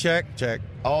Check.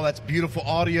 Oh, that's beautiful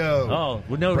audio. Oh,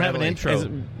 we don't have an intro.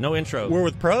 No intro. We're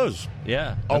with pros.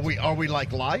 Yeah. Are we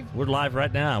like live? We're live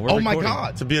right now. We're Oh recording. my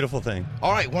God. It's a beautiful thing.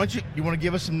 All right, why don't you want to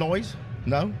give us some noise?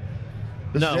 No?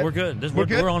 This is No, it? we're good. We're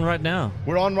good? We're on right now.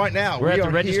 We're on right now. We're We at the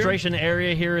are registration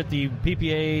area here at the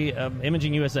PPA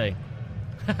Imaging USA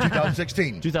here,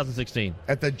 2016 2016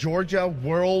 at the Georgia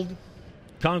World.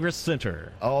 Congress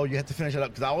Center. Oh, you have to finish it up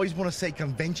because I always want to say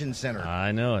Convention Center.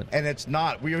 I know it. And it's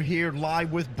not. We are here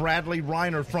live with Bradley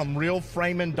Reiner from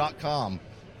realframing.com.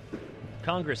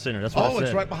 Congress Center. That's what I said.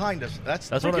 It's right behind us.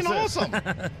 That's what I freaking said.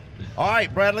 awesome. All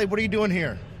right, Bradley, what are you doing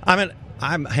here?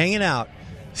 I'm hanging out,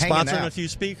 sponsoring out. a few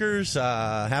speakers,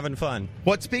 having fun.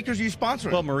 What speakers are you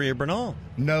sponsoring? Well, Maria Bernal.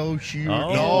 no,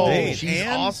 Indeed. she's And-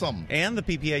 awesome. And the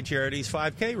PPA Charities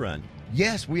 5K run.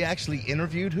 Yes, we actually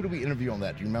interviewed. Who did we interview on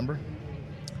that? Do you remember?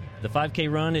 The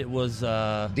 5K run, it was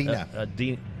Deanna.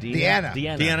 Deanna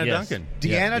Deanna yes. Duncan.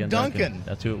 Yeah, Deanna Duncan.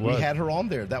 That's who it was. We had her on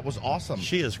there. That was awesome.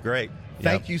 She is great.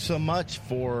 Thank you so much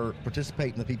for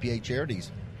participating in the PPA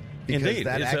Charities. Because Indeed.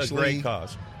 that It's a great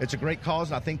cause. It's a great cause,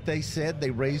 and I think they said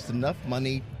they raised enough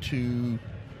money to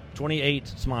 28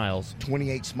 smiles.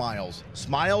 28 smiles.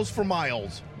 Smiles for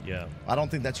miles. Yeah. I don't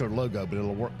think that's her logo, but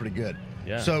it'll work pretty good.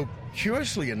 Yeah. So,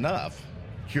 curiously enough,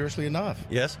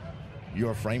 Yes,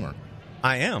 you're a framer.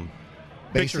 I am.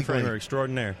 Picture Basically, framer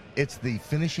extraordinaire. it's the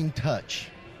finishing touch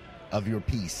of your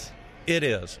piece. It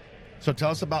is. So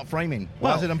tell us about framing.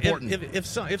 Why is it important?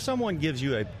 If someone gives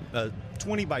you a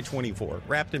 20 by 24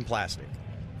 wrapped in plastic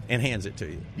and hands it to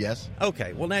you, Yes.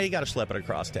 okay, well, now you got to schlep it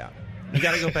across town. You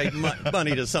got to go pay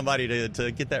money to somebody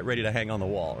to get that ready to hang on the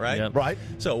wall, right? Yep. Right.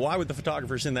 So why would the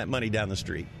photographer send that money down the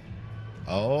street?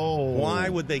 Oh. Why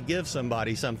would they give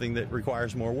somebody something that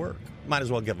requires more work? Might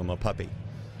as well give them a puppy.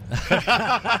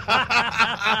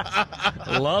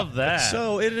 Love that.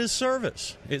 So it is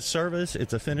service. It's service.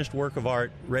 It's a finished work of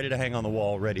art, ready to hang on the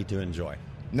wall, ready to enjoy.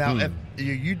 Now, if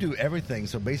you do everything,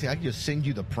 so basically I can just send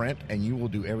you the print and you will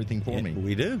do everything for me.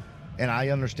 We do. And I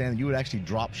understand you would actually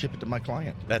drop ship it to my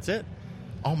client. That's it.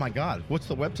 Oh, my God. What's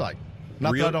the website?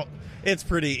 Not that I don't. It's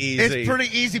pretty easy. It's pretty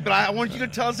easy, but I want you to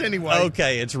tell us anyway.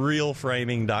 Okay, it's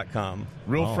realframing.com.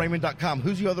 Realframing.com.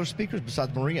 Who's your other speakers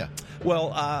besides Maria?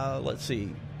 Well, let's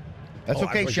see. That's I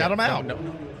okay. forget. Shout them out. No.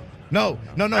 No.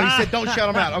 He said don't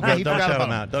shout them out. Okay, he Don't forgot shout about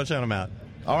them out. Don't shout them out.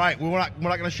 All right, we're not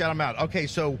going to shout them out. Okay,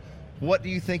 so what do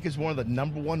you think is one of the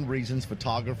number one reasons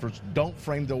photographers don't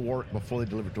frame their work before they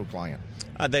deliver to a client?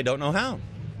 They don't know how.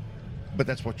 But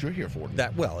that's what you're here for.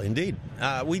 Indeed.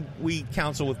 We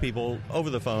counsel with people over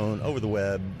the phone, over the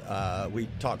web. We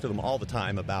talk to them all the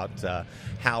time about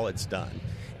how it's done.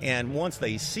 And once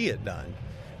they see it done,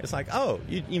 it's like, oh,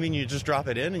 you mean you just drop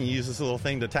it in and you use this little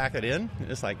thing to tack it in?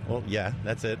 It's like, well, yeah,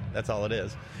 that's it. That's all it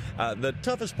is. The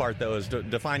toughest part, though, is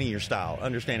defining your style,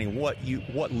 understanding what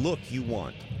look you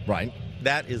want. Right.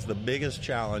 That is the biggest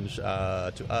challenge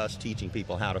to us teaching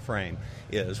people how to frame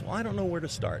is, well, I don't know where to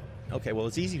start. Okay, well,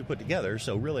 it's easy to put together,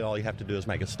 so really all you have to do is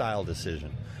make a style decision.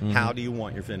 Mm-hmm. How do you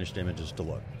want your finished images to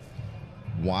look?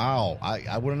 Wow,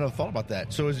 I wouldn't have thought about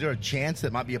that. So is there a chance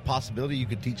that might be a possibility you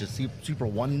could teach a super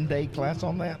one-day class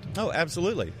on that? Oh,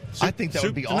 absolutely. I think that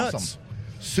would be awesome. Nuts.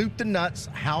 Soup to nuts,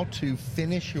 how to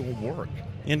finish your work.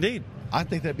 Indeed. I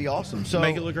think that'd be awesome. So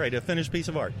make it look great, a finished piece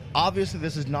of art. Obviously,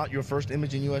 this is not your first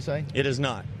Imaging USA? It is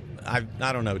not. I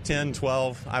don't know, 10,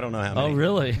 12, I don't know how many. Oh,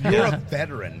 really? You're a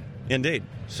veteran. Indeed.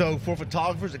 So for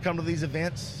photographers that come to these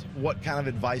events, what kind of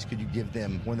advice could you give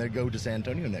them when they go to San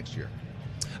Antonio next year?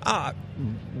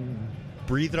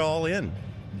 Breathe it all in.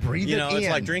 Breathe it in. It's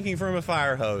like drinking from a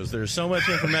fire hose. There's so much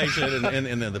information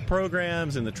in the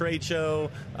programs, in the trade show,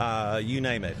 you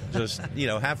name it. Just,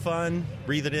 have fun,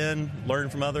 breathe it in, learn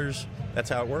from others. That's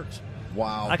how it works.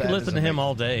 Wow. I could listen to him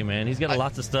all day, man. He's got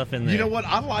lots of stuff in there. You know what?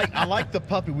 I like the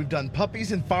puppy. We've done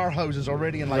puppies and fire hoses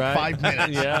already in 5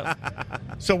 minutes. Yeah.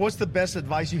 So what's the best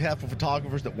advice you have for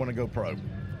photographers that want to go pro?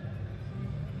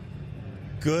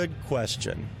 Good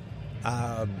question.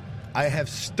 I have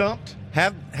stumped.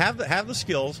 Have the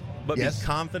skills, but Yes. be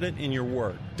confident in your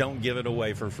work. Don't give it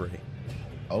away for free.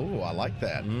 Oh, I like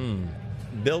that.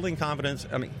 Building confidence.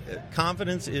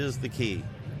 Confidence is the key.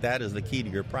 That is the key to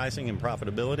your pricing and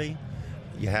profitability.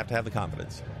 You have to have the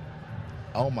confidence.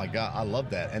 Oh my God, I love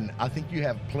that, and I think you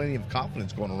have plenty of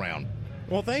confidence going around.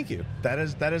 Well, thank you. That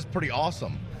is pretty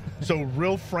awesome. So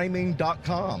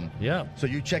realframing.com. Yeah. So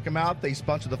you check them out. They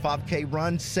sponsor the 5K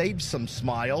run, Save Some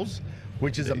Smiles,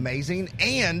 which is amazing.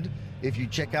 And if you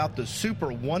check out the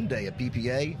Super One Day at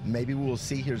PPA, maybe we will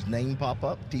see his name pop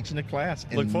up teaching a class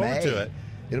in Look forward May. to it.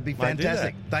 It'll be Might do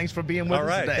fantastic. that. Thanks for being with All us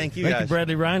right. today. Thank you, Thank guys. you,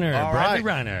 Bradley Reiner. All Bradley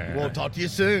right. Reiner. We'll talk to you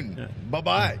soon.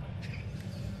 Bye-bye.